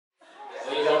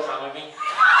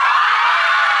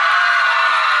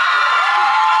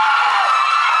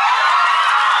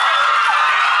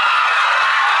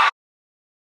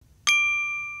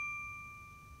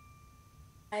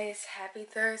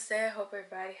Thursday. I hope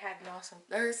everybody had an awesome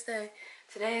Thursday.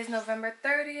 Today is November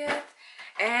 30th,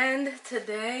 and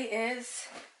today is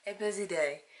a busy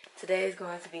day. Today is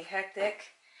going to be hectic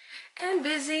and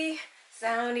busy, so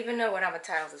I don't even know what I'm gonna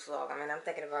title this vlog. I mean, I'm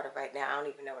thinking about it right now. I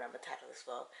don't even know what I'm gonna title this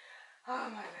vlog. Oh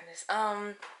my goodness.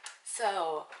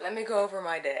 So let me go over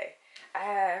my day. I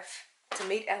have to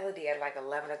meet Elodie at like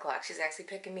 11 o'clock. She's actually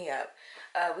picking me up.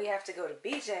 We have to go to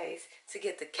BJ's to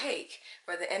get the cake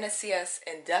for the NSCS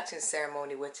induction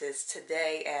ceremony, which is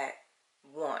today at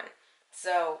 1.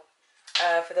 So,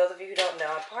 for those of you who don't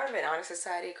know, I'm part of an honor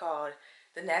society called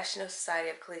the National Society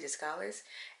of Collegiate Scholars,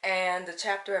 and the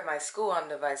chapter at my school, I'm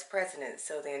the vice president.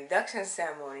 So the induction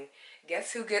ceremony,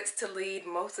 guess who gets to lead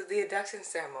most of the induction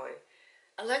ceremony?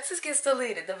 Alexis gets to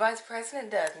lead it. The vice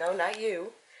president does. No, not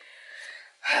you.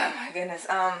 Oh my goodness.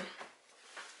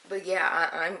 But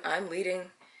yeah, I'm leading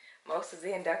most of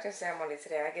the induction ceremony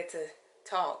today. I get to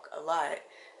talk a lot,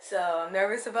 so I'm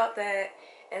nervous about that.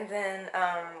 And then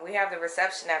we have the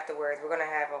reception afterwards. We're gonna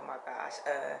have, oh my gosh,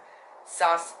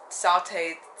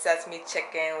 sauteed sesame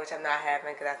chicken, which I'm not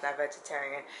having because that's not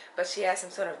vegetarian. But she has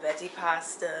some sort of veggie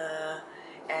pasta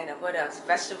and what else?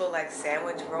 Vegetable like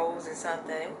sandwich rolls or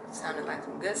something. It sounded like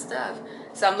some good stuff.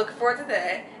 So I'm looking forward to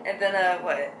that. And then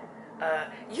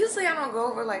usually I don't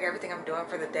go over like everything I'm doing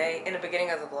for the day in the beginning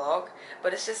of the vlog,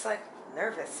 but it's just like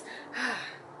nervous.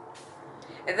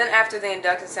 And then after the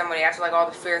induction ceremony, after like all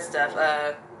the fear stuff,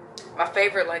 my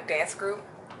favorite like dance group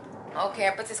on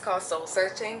campus is called Soul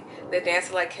Searching. They dance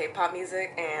to like K-pop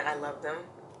music and I love them.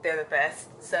 They're the best.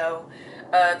 So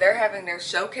they're having their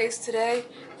showcase today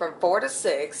from 4 to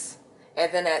 6,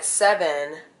 and then at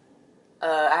 7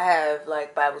 I have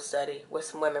like Bible study with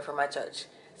some women from my church.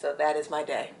 So that is my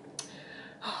day.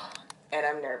 And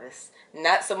I'm nervous.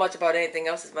 Not so much about anything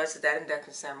else as much as that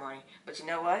induction ceremony. But you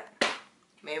know what?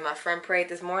 Me and my friend prayed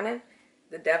this morning.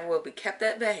 The devil will be kept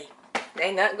at bay. There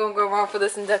ain't nothing gonna go wrong for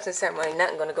this induction ceremony.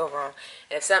 Nothing gonna go wrong.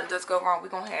 And if something does go wrong, we're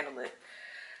gonna handle it.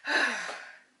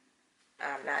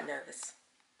 I'm not nervous.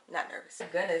 Not nervous.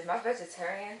 Goodness, my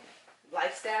vegetarian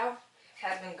lifestyle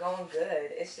has been going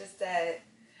good. It's just that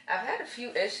I've had a few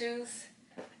issues,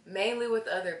 mainly with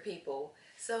other people.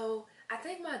 So I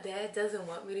think my dad doesn't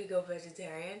want me to go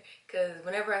vegetarian, because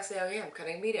whenever I say, oh yeah, I'm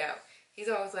cutting meat out, he's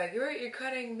always like, you're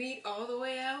cutting meat all the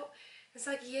way out? It's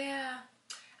like, yeah.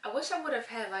 I wish I would have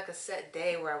had like a set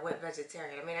day where I went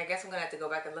vegetarian. I mean, I guess I'm going to have to go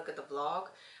back and look at the vlog,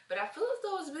 but I feel as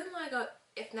though it's been like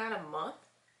if not a month,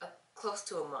 close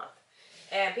to a month.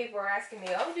 And people are asking me,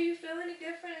 oh, do you feel any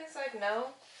different? And it's like,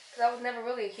 no, because I was never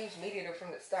really a huge meat eater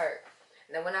from the start.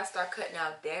 And then when I start cutting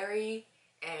out dairy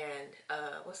and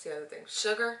what's the other thing?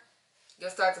 Sugar, you'll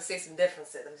start to see some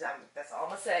differences. That's all I'm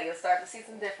going to say. You'll start to see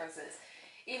some differences.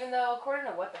 Even though, according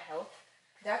to What the Health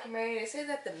documentary, they say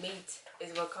that the meat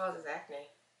is what causes acne.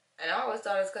 And I always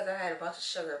thought it's because I had a bunch of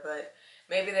sugar, but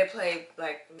maybe they play,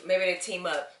 like, maybe they team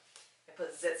up and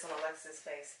put zits on Alexis'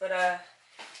 face. But,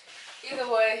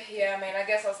 either way, yeah, I mean, I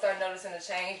guess I'll start noticing a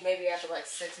change. Maybe after, like,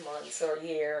 6 months or a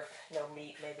year, no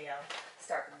meat, maybe I'll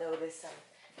start to notice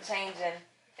some changing.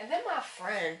 And then my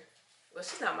friend, well,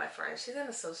 she's not my friend. She's an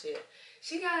associate.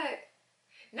 She got,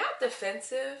 not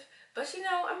defensive, but, you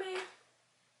know, I mean,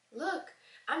 look,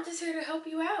 I'm just here to help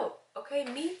you out, okay?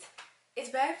 Meat is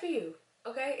bad for you,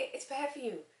 okay? It's bad for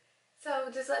you.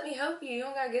 So just let me help you. You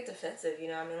don't gotta get defensive, you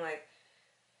know what I mean? Like,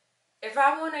 if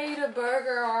I want to eat a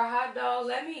burger or a hot dog,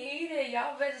 let me eat it.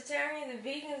 Y'all vegetarians and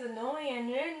vegans annoying.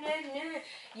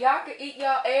 Y'all can eat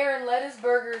y'all air and lettuce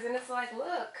burgers. And it's like,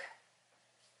 look,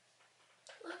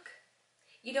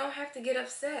 you don't have to get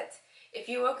upset. If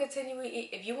you want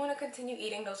to continue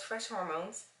eating those fresh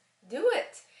hormones, do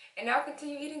it. And I'll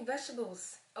continue eating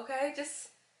vegetables, okay?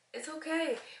 It's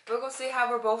okay. We're going to see how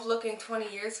we're both looking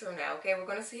 20 years from now, okay? We're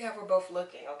going to see how we're both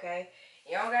looking, okay?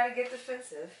 You don't got to get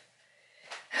defensive.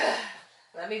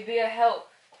 Let me be a help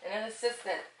and an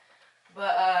assistant.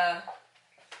 But,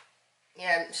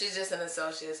 yeah, she's just an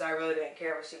associate, so I really didn't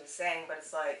care what she was saying. But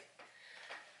it's like,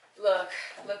 look,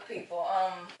 people,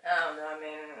 I don't know, I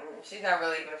mean, she's not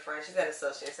really even a friend. She's an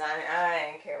associate, so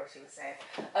I didn't care what she was saying.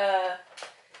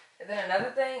 And then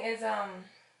another thing is, I'm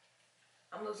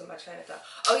losing my train of thought.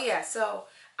 Oh yeah, so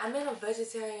I'm in a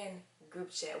vegetarian group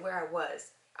chat where I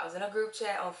was in a group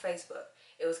chat on Facebook.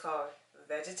 It was called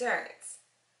Vegetarians.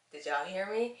 Did y'all hear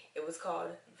me? It was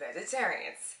called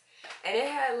Vegetarians. And it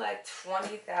had like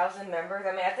 20,000 members.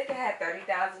 I mean, I think it had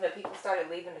 30,000, but people started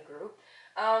leaving the group.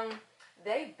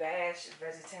 They bashed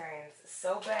vegetarians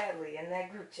so badly in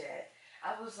that group chat.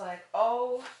 I was like,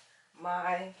 oh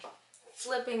my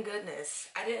flipping goodness.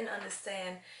 I didn't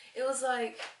understand. It was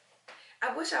like,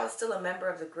 I wish I was still a member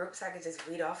of the group so I could just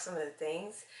read off some of the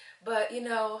things. But, you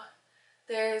know,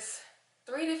 there's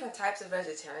 3 different types of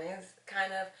vegetarians,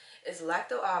 kind of. It's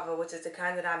lacto-avo, which is the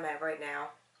kind that I'm at right now.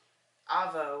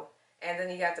 Avo. And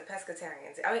then you got the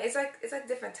pescatarians. I mean, it's like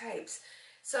different types.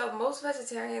 So most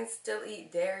vegetarians still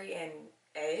eat dairy and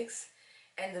eggs.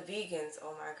 And the vegans,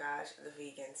 oh my gosh, the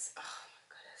vegans. Oh my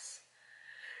goodness.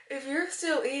 If you're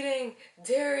still eating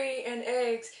dairy and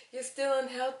eggs, you're still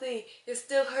unhealthy. You're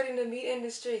still hurting the meat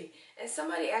industry. And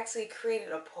somebody actually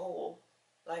created a poll.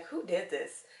 Like, who did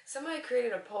this? Somebody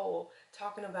created a poll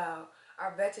talking about,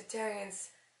 are vegetarians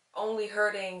only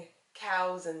hurting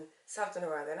cows and something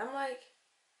or other? And I'm like,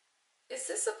 is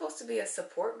this supposed to be a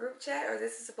support group chat, or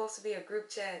this is supposed to be a group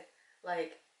chat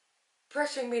like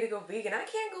pressuring me to go vegan? I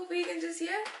can't go vegan just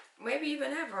yet. Maybe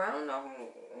even ever. I don't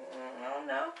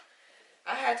know.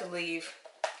 I had to leave.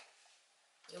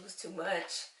 It was too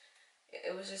much.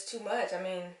 It was just too much. I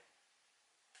mean,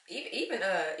 even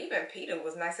pita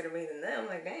was nicer to me than them.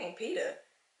 Like, dang, pita.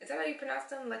 Is that how you pronounce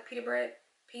them? Like pita bread?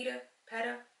 Pita?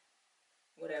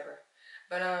 Whatever.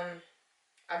 But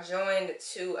I joined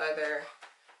 2 other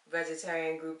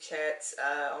vegetarian group chats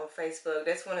on Facebook.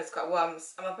 This one is called, well,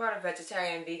 I'm a part of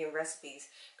Vegetarian and Vegan Recipes,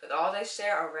 because all they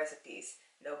share are recipes.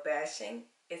 No bashing,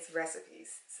 it's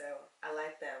recipes. So I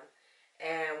like them.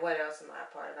 And what else am I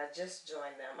a part of? I just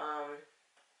joined them.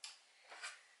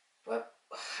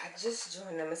 I just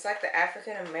joined them. It's like the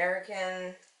African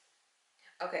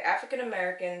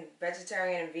American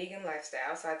vegetarian and vegan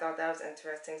lifestyle. So I thought that was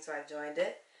interesting, so I joined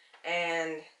it.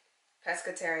 And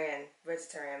pescatarian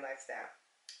vegetarian lifestyle.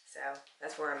 So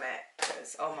that's where I'm at.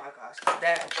 Cause oh my gosh,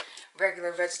 that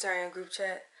regular vegetarian group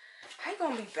chat. How you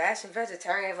gonna be bashing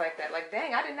vegetarians like that? Like,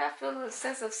 dang, I did not feel a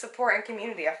sense of support and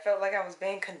community. I felt like I was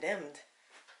being condemned.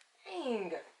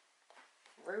 Dang.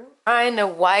 Rude. Trying to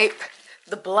wipe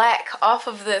the black off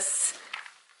of this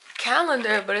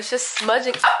calendar, but it's just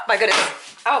smudging. Oh my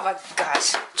goodness. Oh my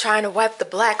gosh. Trying to wipe the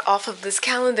black off of this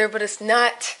calendar, but it's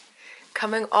not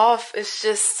coming off. It's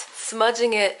just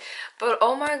smudging it. But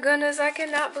oh my goodness, I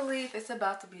cannot believe it's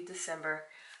about to be December.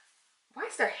 Why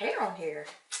is there hair on here?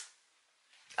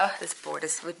 Oh, this board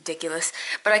is ridiculous.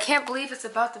 But I can't believe it's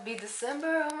about to be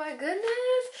December. Oh my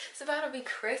goodness. It's about to be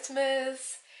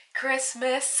Christmas.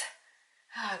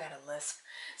 Oh, I got a lisp.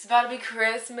 It's about to be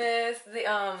Christmas. The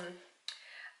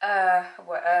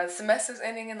semester's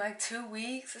ending in like 2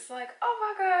 weeks. It's like, oh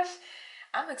my gosh.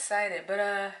 I'm excited.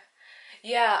 But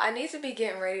yeah, I need to be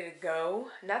getting ready to go.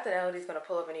 Not that Elodie's gonna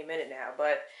pull up any minute now,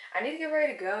 but I need to get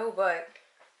ready to go. But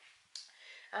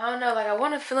I don't know, like, I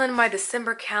want to fill in my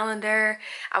December calendar.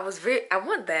 I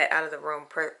want that out of the room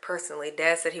personally.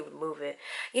 Dad said he would move it.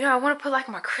 You know, I want to put like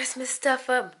my Christmas stuff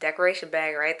up. Decoration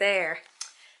bag right there.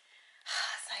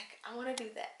 It's like, I want to do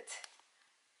that.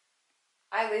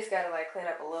 I at least gotta like clean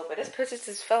up a little bit. This picture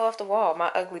just fell off the wall.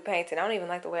 My ugly painting. I don't even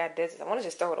like the way I did this. I want to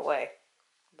just throw it away.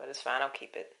 But it's fine, I'll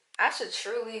keep it. I should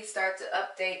truly start to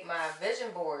update my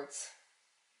vision boards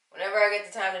whenever I get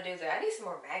the time to do that. I need some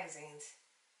more magazines.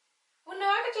 Well, no,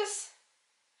 I could just...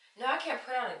 No, I can't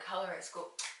print out in color at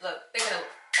school. Look,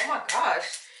 oh my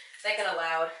gosh, thinking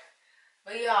aloud.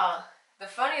 But y'all, the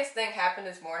funniest thing happened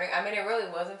this morning. I mean, it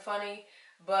really wasn't funny,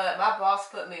 but my boss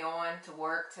put me on to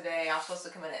work today. I was supposed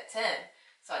to come in at 10.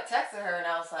 So I texted her and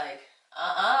I was like,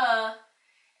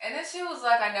 And then she was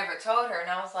like, I never told her. And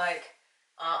I was like,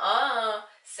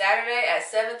 Saturday at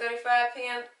 7:35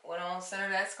 p.m. Went on, sent her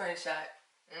that screenshot.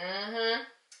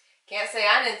 Can't say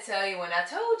I didn't tell you when I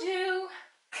told you.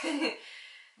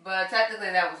 But technically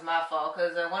that was my fault,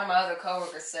 because one of my other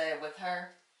coworkers said with her,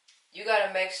 you got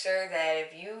to make sure that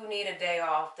if you need a day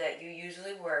off that you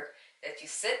usually work, that you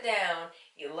sit down,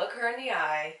 you look her in the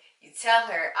eye, you tell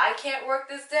her, I can't work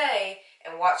this day,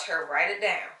 and watch her write it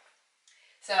down.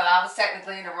 So I was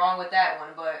technically in the wrong with that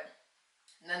one, but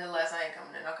nonetheless, I ain't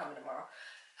coming in. I'll come in tomorrow.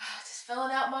 Just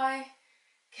filling out my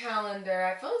calendar.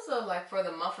 I feel so like for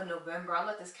the month of November, I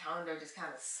let this calendar just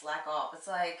kind of slack off. It's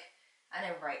like I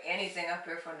didn't write anything up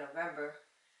here for November.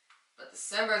 But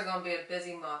December is going to be a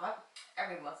busy month.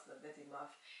 Every month is a busy month.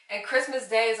 And Christmas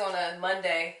Day is on a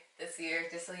Monday this year,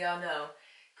 just so y'all know.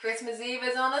 Christmas Eve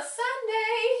is on a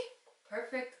Sunday.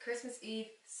 Perfect Christmas Eve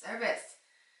service.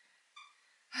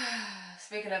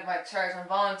 Speaking of my church, I'm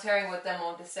volunteering with them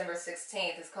on December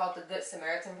 16th. It's called the Good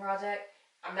Samaritan Project.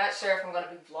 I'm not sure if I'm going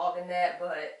to be vlogging that,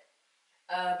 but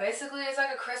basically it's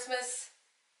like a Christmas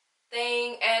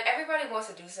thing, and everybody wants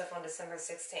to do stuff on December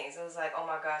 16th. So it was like, oh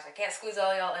my gosh, I can't squeeze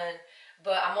all y'all in,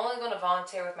 but I'm only going to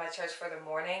volunteer with my church for the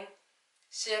morning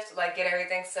shift, like get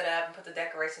everything set up and put the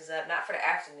decorations up, not for the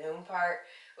afternoon part,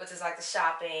 which is like the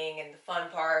shopping and the fun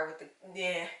part with the,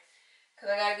 because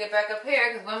I got to get back up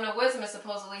here, because Women of Wisdom is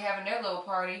supposedly having their little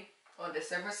party on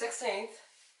December 16th.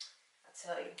 I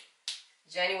tell you,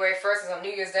 January 1st is on New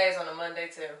Year's Day is on a Monday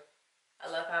too. I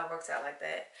love how it works out like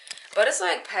that. But it's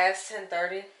like past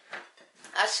 10:30.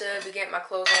 I should be getting my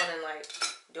clothes on and like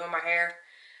doing my hair.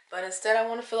 But instead I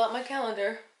want to fill out my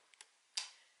calendar.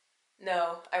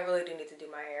 No, I really do need to do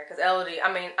my hair. Because Elodie,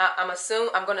 I mean, I'm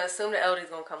going to assume that Elodie's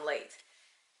going to come late.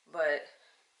 But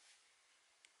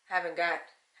haven't got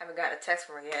a text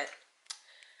from her yet.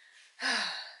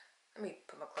 Let me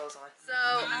put my clothes on. So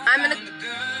I'm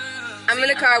in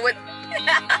the car with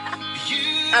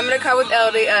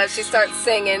Elodie. She starts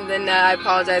singing, then I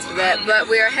apologize for that. But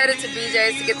we are headed to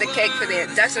BJ's to get the cake for the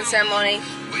induction ceremony.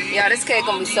 Yeah, this cake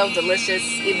gonna be so delicious.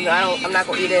 Even though I'm not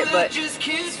gonna eat it, but you're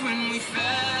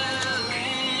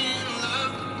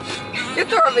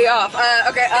throwing me off.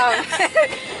 Okay.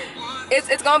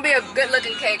 It's gonna be a good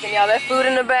looking cake, and y'all, that food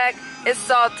in the back. It's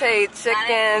sauteed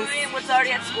chickens. Not including what's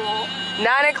already at school.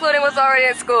 Not including what's already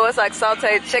at school. It's like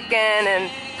sauteed chicken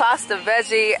and pasta,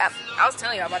 veggie. I was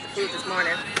telling y'all about the food this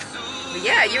morning. But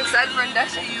yeah, you excited for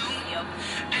induction? Yep.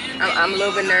 I'm a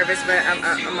little bit nervous, but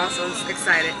I'm also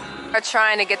excited. We're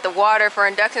trying to get the water for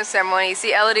induction ceremony. You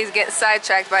see Elodie's getting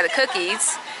sidetracked by the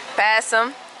cookies. Pass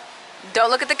them.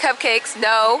 Don't look at the cupcakes.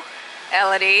 No.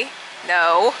 Elodie.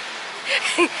 No.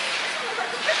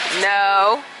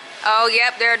 No. Oh,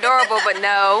 yep, they're adorable, but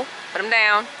no. Put them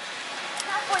down.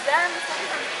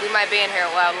 We might be in here a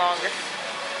while longer.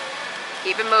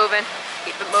 Keep it moving.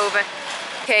 Keep it moving.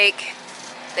 Cake.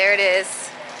 There it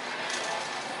is.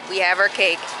 We have our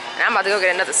cake. And I'm about to go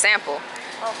get another sample.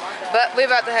 Oh my God. But we're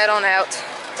about to head on out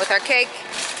with our cake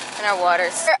and our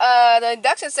waters. The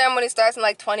induction ceremony starts in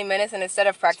like 20 minutes, and instead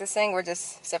of practicing, we're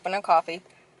just sipping on coffee.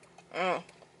 I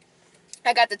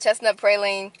got the chestnut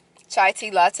praline chai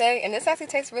tea latte, and this actually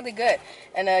tastes really good.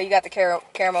 And you got the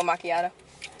caramel macchiato.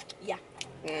 Yeah.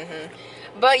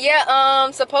 But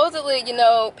yeah, supposedly, you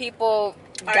know, people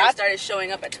started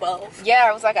showing up at 12. Yeah,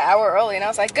 it was like an hour early, and I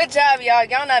was like, good job, y'all.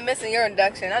 Y'all not missing your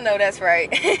induction. I know that's right.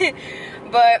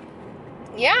 But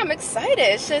yeah, I'm excited.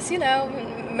 It's just, you know,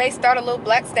 may start a little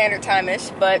black standard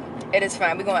time-ish, but it is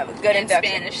fine. We're going to have a good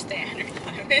induction. Spanish standard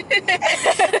time.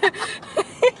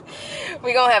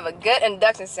 We're going to have a good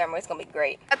induction ceremony. It's going to be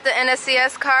great. Got the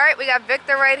NSCS card. We got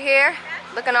Victor right here,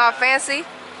 looking all fancy.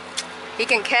 He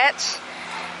can catch.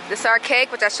 This is our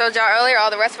cake, which I showed y'all earlier, all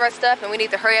the rest of our stuff, and we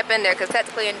need to hurry up in there because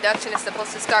technically induction is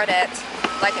supposed to start at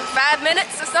like in 5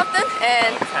 minutes or something,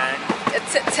 and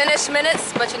 10-ish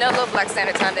minutes, but you know, a little black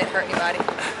standard time didn't hurt anybody.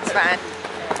 It's fine.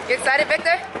 You excited,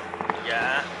 Victor?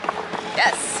 Yeah.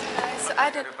 Yes. So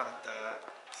I did. What about the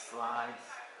slides?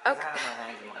 Okay. I have my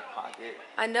hands in my pocket.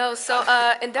 I know. So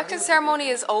induction ceremony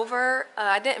is over.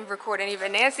 I didn't record any of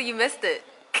it. Nancy, you missed it.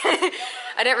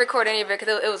 I didn't record any of it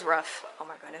because it was rough. Oh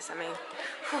my goodness. I mean,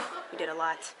 we did a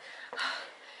lot.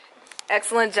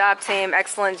 Excellent job, team.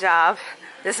 Excellent job.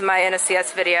 This is my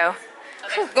NSCS video.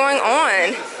 What's going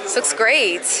on? This looks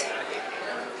great.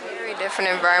 Very different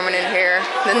environment in here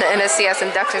than the NSCS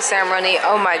induction ceremony.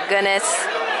 Oh my goodness.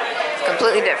 It's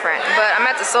completely different. But I'm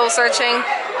at the Soul Searching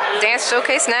Dance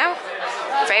Showcase now.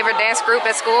 Favorite dance group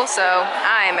at school, so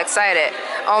I am excited.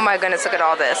 Oh my goodness, look at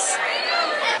all this.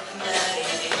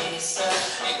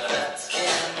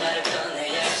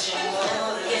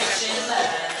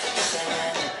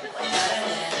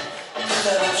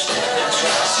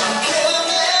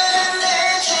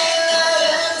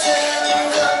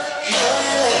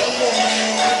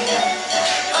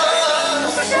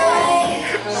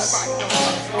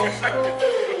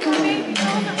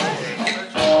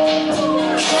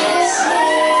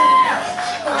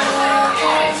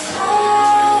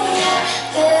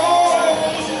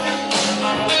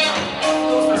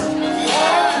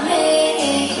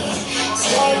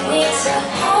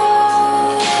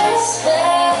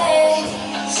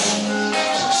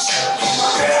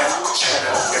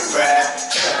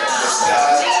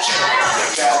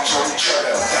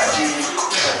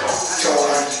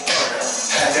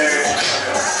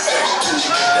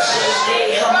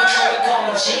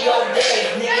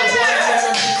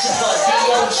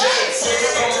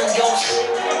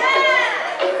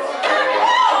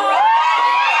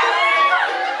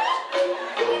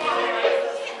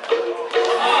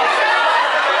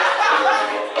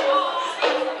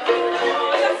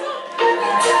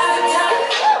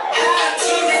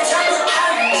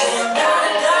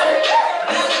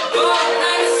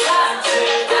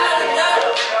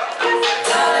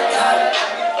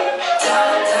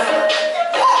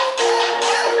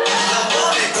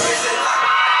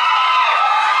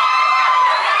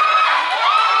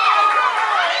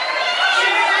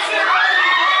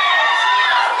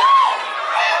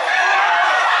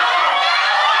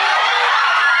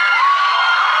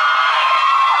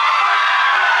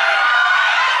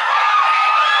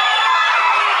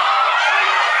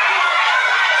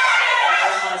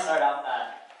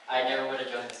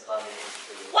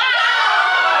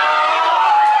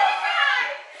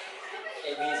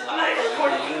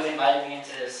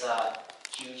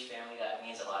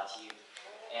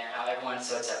 and how everyone's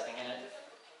so accepting in it.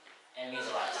 And it means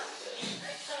a lot to me.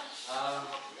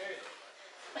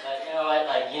 But you know what?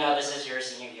 Like, you know, this is your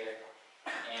senior year,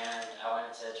 and I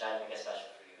wanted to try to make it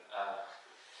special for you.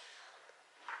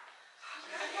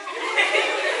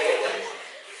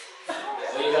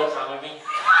 Will you go to prom with me?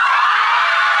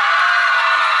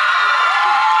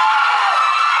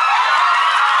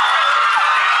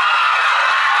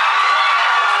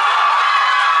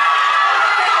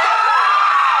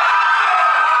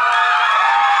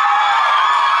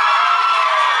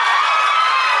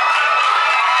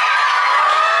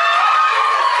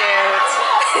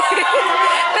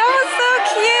 That was so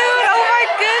cute. Oh my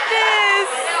goodness.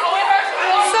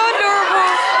 So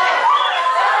adorable.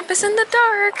 It's in the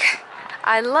dark.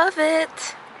 I love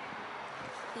it.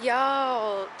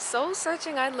 Y'all, soul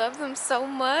searching, I love them so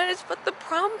much. But the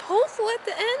promposal at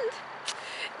the end,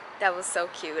 that was so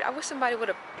cute. I wish somebody would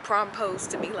have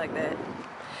proposed to me like that.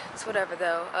 It's whatever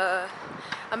though.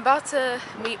 I'm about to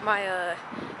meet my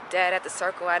dad at the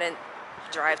circle. I didn't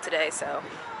drive today, so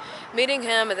meeting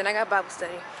him, and then I got Bible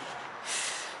study.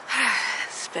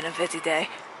 It's been a busy day.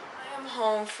 I am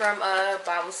home from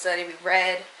Bible study. We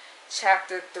read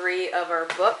chapter 3 of our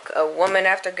book, A Woman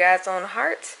After God's Own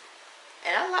Heart,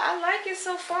 and I like it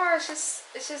so far. It's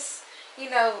just, you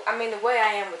know, I mean, the way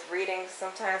I am with reading,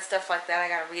 sometimes stuff like that, I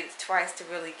gotta read it twice to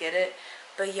really get it.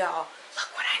 But y'all, look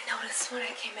what I noticed when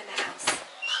I came in the house.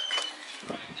 Look.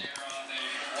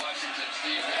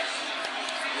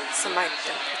 Somebody.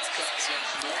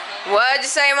 What'd you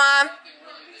say, Mom?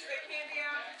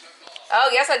 Oh,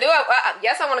 yes, I do.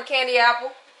 Yes, I want a candy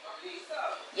apple.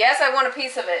 Yes, I want a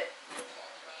piece of it.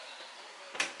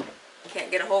 Can't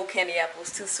get a whole candy apple.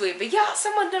 It's too sweet. But y'all,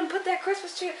 someone done put that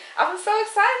Christmas tree. I was so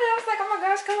excited. I was like, oh my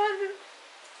gosh, come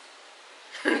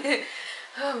on.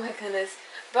 Oh my goodness.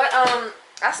 But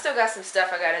I still got some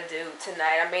stuff I gotta do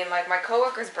tonight. I mean, like, my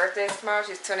coworker's birthday is tomorrow.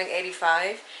 She's turning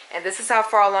 85, and this is how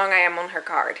far along I am on her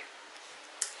card.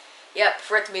 Yep,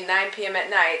 for it to be 9 p.m. at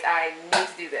night, I need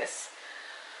to do this.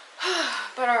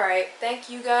 But alright, thank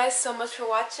you guys so much for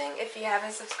watching. If you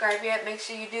haven't subscribed yet, make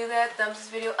sure you do that. Thumbs this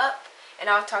video up, and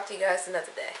I'll talk to you guys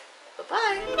another day.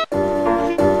 Bye-bye.